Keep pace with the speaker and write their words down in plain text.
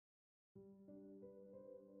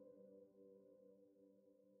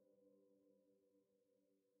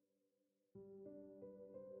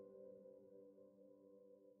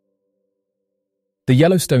The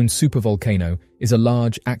Yellowstone Supervolcano is a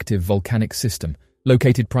large, active volcanic system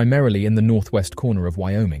located primarily in the northwest corner of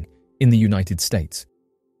Wyoming, in the United States.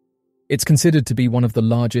 It's considered to be one of the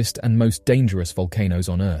largest and most dangerous volcanoes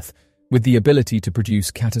on Earth, with the ability to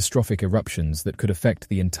produce catastrophic eruptions that could affect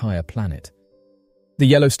the entire planet. The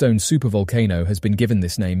Yellowstone Supervolcano has been given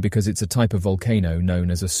this name because it's a type of volcano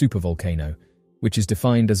known as a supervolcano, which is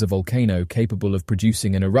defined as a volcano capable of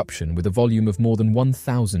producing an eruption with a volume of more than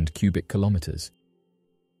 1,000 cubic kilometers.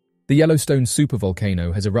 The Yellowstone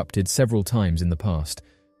Supervolcano has erupted several times in the past,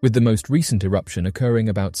 with the most recent eruption occurring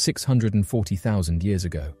about 640,000 years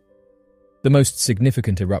ago. The most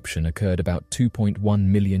significant eruption occurred about 2.1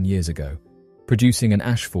 million years ago, producing an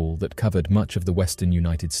ashfall that covered much of the western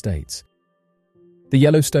United States. The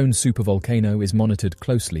Yellowstone Supervolcano is monitored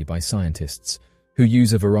closely by scientists, who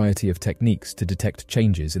use a variety of techniques to detect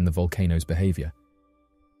changes in the volcano's behavior.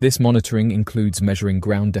 This monitoring includes measuring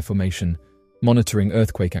ground deformation, monitoring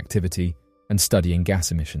earthquake activity, and studying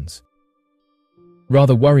gas emissions.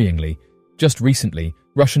 Rather worryingly, just recently,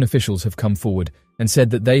 Russian officials have come forward and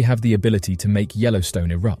said that they have the ability to make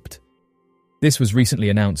Yellowstone erupt. This was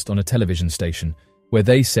recently announced on a television station, where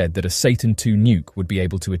they said that a Satan II nuke would be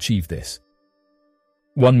able to achieve this.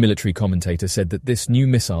 One military commentator said that this new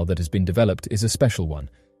missile that has been developed is a special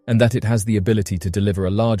one, and that it has the ability to deliver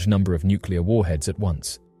a large number of nuclear warheads at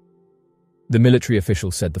once. The military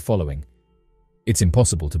official said the following: "It's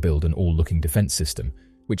impossible to build an all-looking defense system,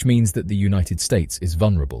 which means that the United States is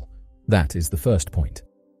vulnerable. That is the first point.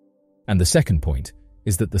 And the second point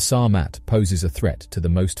is that the Sarmat poses a threat to the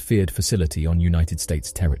most feared facility on United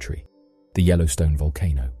States territory, the Yellowstone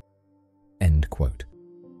volcano." End quote.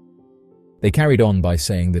 They carried on by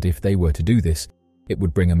saying that if they were to do this, it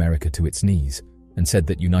would bring America to its knees, and said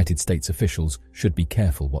that United States officials should be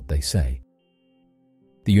careful what they say.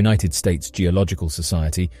 The United States Geological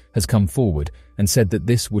Society has come forward and said that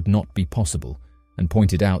this would not be possible, and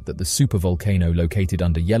pointed out that the supervolcano located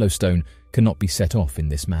under Yellowstone cannot be set off in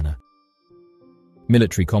this manner.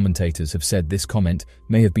 Military commentators have said this comment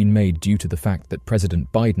may have been made due to the fact that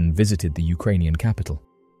President Biden visited the Ukrainian capital.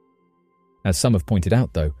 As some have pointed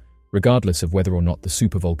out, though, regardless of whether or not the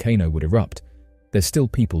supervolcano would erupt, there's still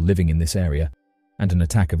people living in this area, and an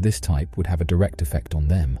attack of this type would have a direct effect on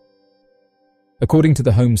them. According to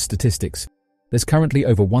the Home's statistics, there's currently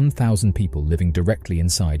over 1,000 people living directly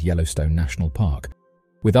inside Yellowstone National Park,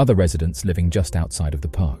 with other residents living just outside of the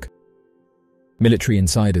park. Military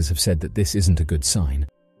insiders have said that this isn't a good sign,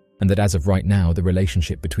 and that as of right now the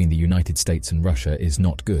relationship between the United States and Russia is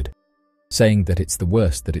not good, saying that it's the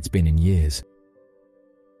worst that it's been in years.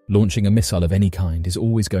 Launching a missile of any kind is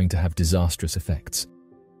always going to have disastrous effects.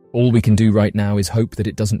 All we can do right now is hope that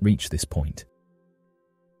it doesn't reach this point.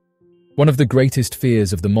 One of the greatest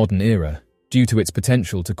fears of the modern era, due to its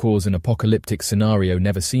potential to cause an apocalyptic scenario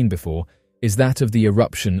never seen before, is that of the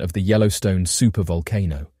eruption of the Yellowstone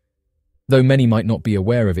Supervolcano. Though many might not be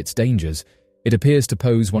aware of its dangers, it appears to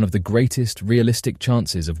pose one of the greatest realistic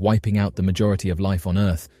chances of wiping out the majority of life on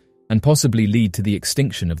Earth, and possibly lead to the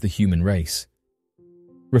extinction of the human race.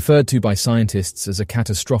 Referred to by scientists as a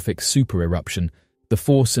catastrophic supereruption, the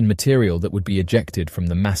force and material that would be ejected from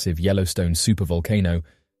the massive Yellowstone supervolcano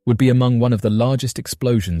would be among one of the largest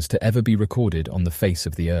explosions to ever be recorded on the face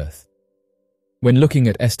of the Earth. When looking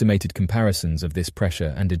at estimated comparisons of this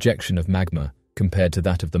pressure and ejection of magma compared to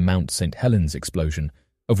that of the Mount St. Helens explosion,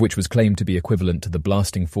 of which was claimed to be equivalent to the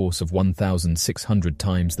blasting force of 1,600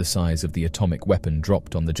 times the size of the atomic weapon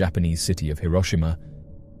dropped on the Japanese city of Hiroshima,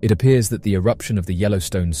 it appears that the eruption of the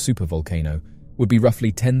Yellowstone supervolcano would be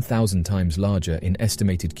roughly 10,000 times larger in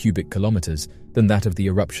estimated cubic kilometers than that of the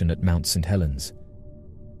eruption at Mount St. Helens.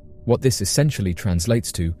 What this essentially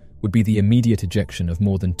translates to would be the immediate ejection of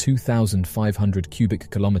more than 2,500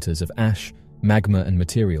 cubic kilometers of ash, magma and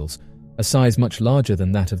materials, a size much larger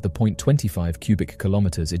than that of the 0.25 cubic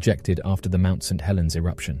kilometers ejected after the Mount St. Helens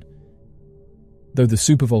eruption. Though the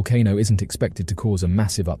supervolcano isn't expected to cause a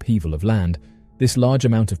massive upheaval of land, this large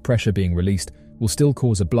amount of pressure being released will still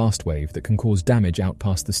cause a blast wave that can cause damage out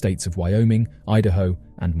past the states of Wyoming, Idaho,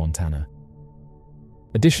 and Montana.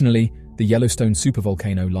 Additionally, the Yellowstone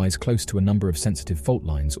supervolcano lies close to a number of sensitive fault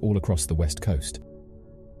lines all across the west coast.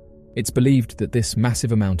 It's believed that this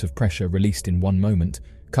massive amount of pressure released in one moment,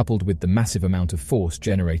 coupled with the massive amount of force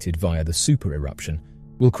generated via the supereruption,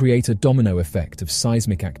 will create a domino effect of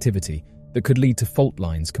seismic activity that could lead to fault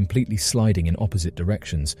lines completely sliding in opposite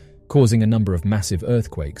directions, causing a number of massive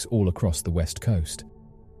earthquakes all across the west coast.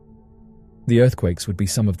 The earthquakes would be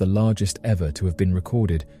some of the largest ever to have been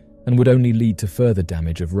recorded and would only lead to further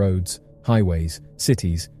damage of roads, highways,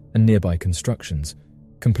 cities, and nearby constructions,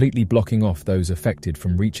 completely blocking off those affected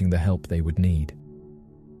from reaching the help they would need.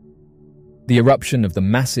 The eruption of the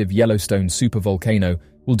massive Yellowstone Supervolcano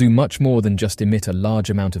will do much more than just emit a large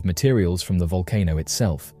amount of materials from the volcano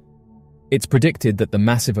itself. It's predicted that the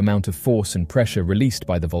massive amount of force and pressure released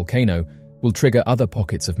by the volcano will trigger other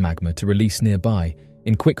pockets of magma to release nearby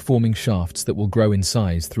in quick-forming shafts that will grow in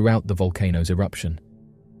size throughout the volcano's eruption.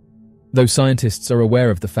 Though scientists are aware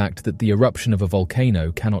of the fact that the eruption of a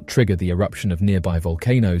volcano cannot trigger the eruption of nearby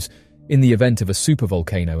volcanoes, in the event of a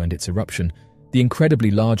supervolcano and its eruption, the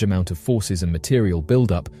incredibly large amount of forces and material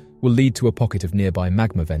buildup will lead to a pocket of nearby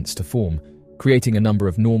magma vents to form, creating a number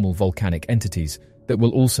of normal volcanic entities that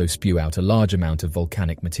will also spew out a large amount of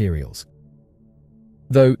volcanic materials.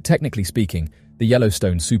 Though, technically speaking, the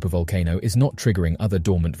Yellowstone Supervolcano is not triggering other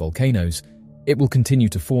dormant volcanoes, it will continue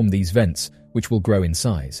to form these vents, which will grow in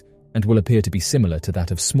size, and will appear to be similar to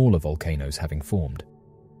that of smaller volcanoes having formed.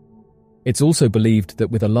 It's also believed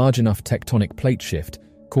that with a large enough tectonic plate shift,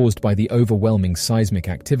 caused by the overwhelming seismic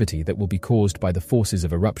activity that will be caused by the forces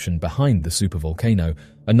of eruption behind the supervolcano,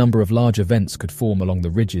 a number of large vents could form along the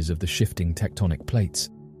ridges of the shifting tectonic plates.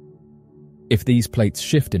 If these plates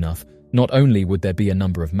shift enough, not only would there be a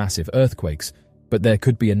number of massive earthquakes, but there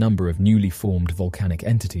could be a number of newly formed volcanic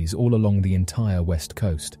entities all along the entire west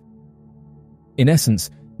coast. In essence,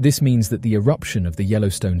 this means that the eruption of the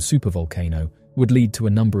Yellowstone Supervolcano would lead to a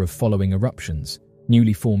number of following eruptions,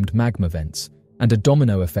 newly formed magma vents, and a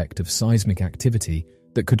domino effect of seismic activity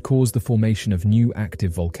that could cause the formation of new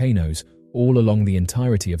active volcanoes all along the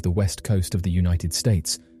entirety of the west coast of the United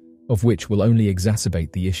States, of which will only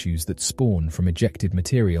exacerbate the issues that spawn from ejected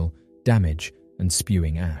material, damage, and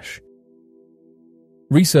spewing ash.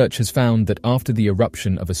 Research has found that after the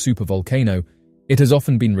eruption of a supervolcano, it has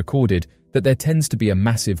often been recorded that there tends to be a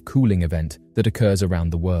massive cooling event that occurs around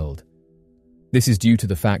the world. This is due to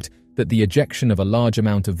the fact that the ejection of a large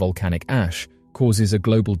amount of volcanic ash causes a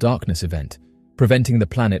global darkness event, preventing the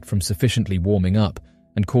planet from sufficiently warming up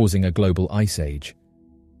and causing a global ice age.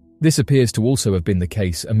 This appears to also have been the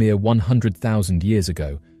case a mere 100,000 years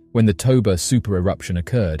ago, when the Toba supereruption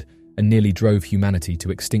occurred and nearly drove humanity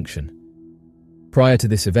to extinction. Prior to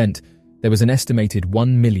this event, there was an estimated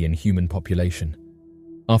 1 million human population.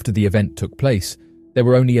 After the event took place, there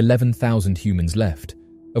were only 11,000 humans left,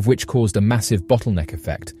 of which caused a massive bottleneck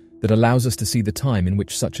effect that allows us to see the time in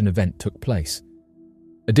which such an event took place.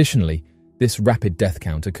 Additionally, this rapid death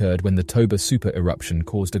count occurred when the Toba supereruption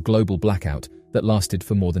caused a global blackout that lasted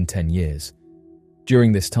for more than 10 years.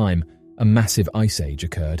 During this time, a massive ice age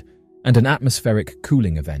occurred, and an atmospheric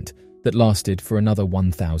cooling event that lasted for another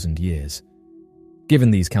 1,000 years.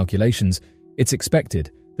 Given these calculations, it's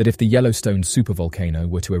expected that if the Yellowstone Supervolcano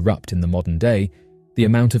were to erupt in the modern day, the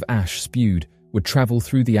amount of ash spewed would travel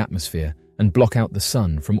through the atmosphere and block out the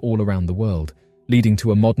sun from all around the world, leading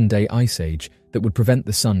to a modern-day ice age that would prevent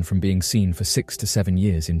the sun from being seen for 6 to 7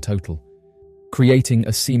 years in total, creating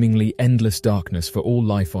a seemingly endless darkness for all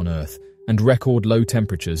life on Earth and record low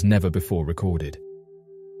temperatures never before recorded.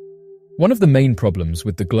 One of the main problems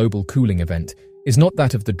with the global cooling event is not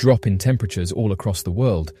that of the drop in temperatures all across the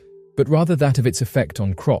world, but rather that of its effect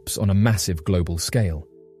on crops on a massive global scale.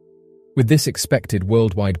 With this expected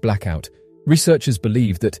worldwide blackout, researchers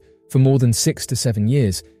believe that, for more than 6 to 7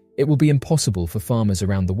 years, it will be impossible for farmers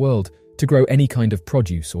around the world to grow any kind of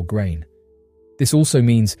produce or grain. This also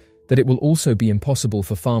means that it will also be impossible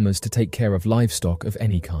for farmers to take care of livestock of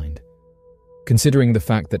any kind. Considering the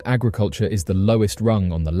fact that agriculture is the lowest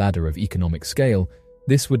rung on the ladder of economic scale,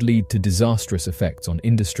 this would lead to disastrous effects on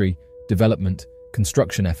industry, development,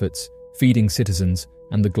 construction efforts, feeding citizens,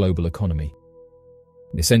 and the global economy.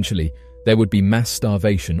 Essentially, there would be mass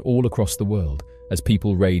starvation all across the world as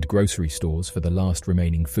people raid grocery stores for the last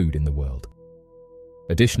remaining food in the world.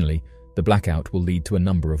 Additionally, the blackout will lead to a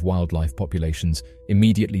number of wildlife populations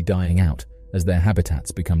immediately dying out as their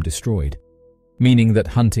habitats become destroyed, meaning that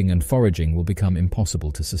hunting and foraging will become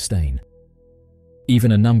impossible to sustain.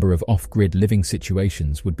 Even a number of off-grid living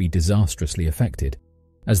situations would be disastrously affected,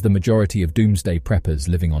 as the majority of doomsday preppers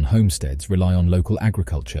living on homesteads rely on local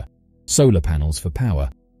agriculture, solar panels for power,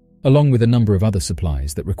 along with a number of other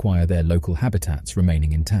supplies that require their local habitats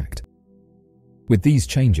remaining intact. With these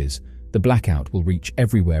changes, the blackout will reach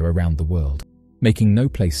everywhere around the world, making no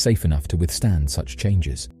place safe enough to withstand such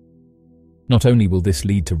changes. Not only will this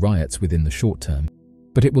lead to riots within the short term,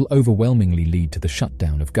 but it will overwhelmingly lead to the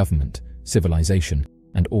shutdown of government, civilization,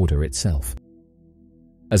 and order itself.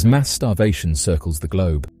 As mass starvation circles the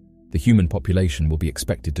globe, the human population will be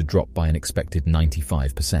expected to drop by an expected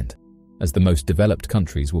 95%, as the most developed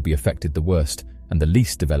countries will be affected the worst and the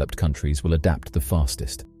least developed countries will adapt the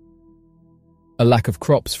fastest. A lack of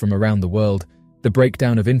crops from around the world, the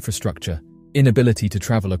breakdown of infrastructure, inability to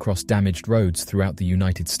travel across damaged roads throughout the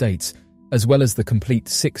United States, as well as the complete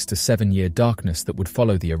 6 to 7 year darkness that would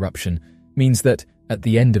follow the eruption, means that, at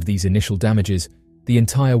the end of these initial damages, the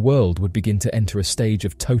entire world would begin to enter a stage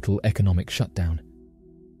of total economic shutdown.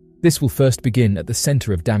 This will first begin at the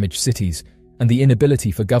center of damaged cities and the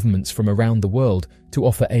inability for governments from around the world to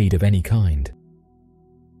offer aid of any kind.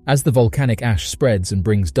 As the volcanic ash spreads and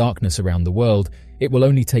brings darkness around the world, it will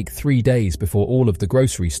only take 3 days before all of the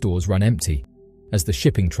grocery stores run empty, as the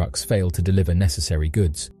shipping trucks fail to deliver necessary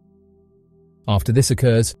goods. After this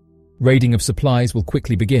occurs, raiding of supplies will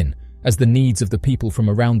quickly begin, as the needs of the people from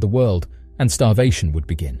around the world and starvation would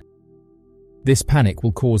begin. This panic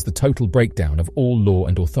will cause the total breakdown of all law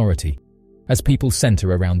and authority, as people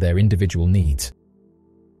center around their individual needs.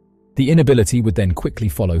 The inability would then quickly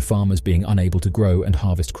follow farmers being unable to grow and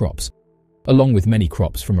harvest crops, along with many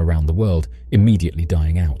crops from around the world immediately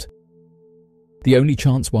dying out. The only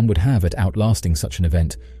chance one would have at outlasting such an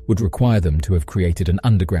event would require them to have created an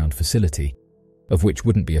underground facility, of which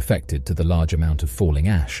wouldn't be affected to the large amount of falling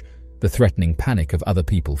ash, the threatening panic of other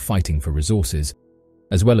people fighting for resources,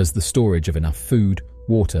 as well as the storage of enough food,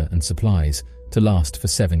 water and supplies to last for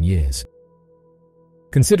 7 years.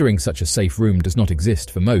 Considering such a safe room does not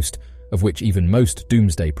exist for most, of which even most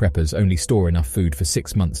doomsday preppers only store enough food for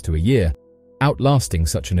 6 months to a year, outlasting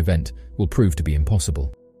such an event will prove to be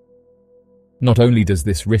impossible. Not only does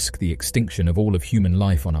this risk the extinction of all of human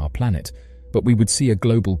life on our planet, but we would see a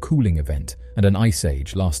global cooling event and an ice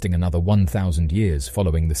age lasting another 1,000 years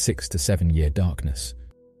following the 6 to 7 year darkness.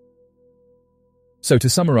 So to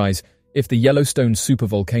summarize, if the Yellowstone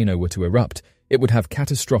Supervolcano were to erupt, it would have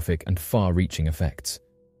catastrophic and far-reaching effects.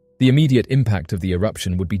 The immediate impact of the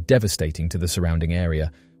eruption would be devastating to the surrounding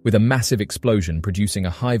area, with a massive explosion producing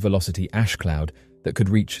a high-velocity ash cloud that could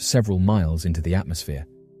reach several miles into the atmosphere.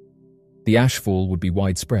 The ashfall would be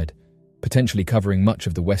widespread, potentially covering much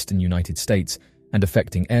of the western United States and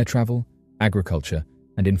affecting air travel, agriculture,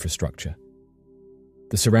 and infrastructure.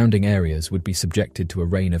 The surrounding areas would be subjected to a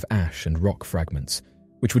rain of ash and rock fragments,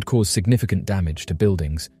 which would cause significant damage to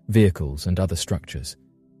buildings, vehicles, and other structures.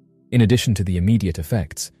 In addition to the immediate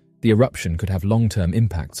effects, the eruption could have long-term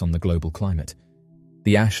impacts on the global climate.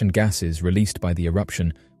 The ash and gases released by the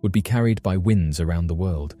eruption would be carried by winds around the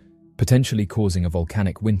world, potentially causing a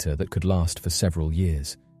volcanic winter that could last for several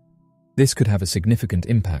years. This could have a significant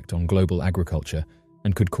impact on global agriculture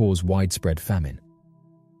and could cause widespread famine.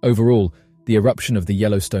 Overall, the eruption of the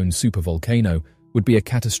Yellowstone Supervolcano would be a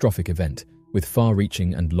catastrophic event with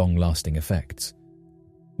far-reaching and long-lasting effects.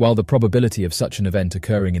 While the probability of such an event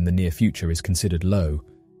occurring in the near future is considered low,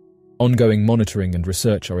 ongoing monitoring and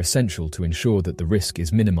research are essential to ensure that the risk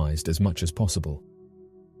is minimized as much as possible.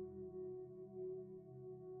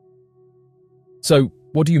 So,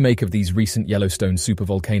 what do you make of these recent Yellowstone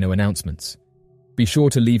Supervolcano announcements? Be sure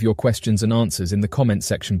to leave your questions and answers in the comment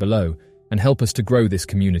section below and help us to grow this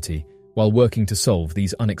community while working to solve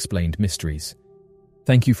these unexplained mysteries.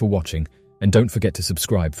 Thank you for watching, and don't forget to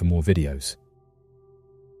subscribe for more videos.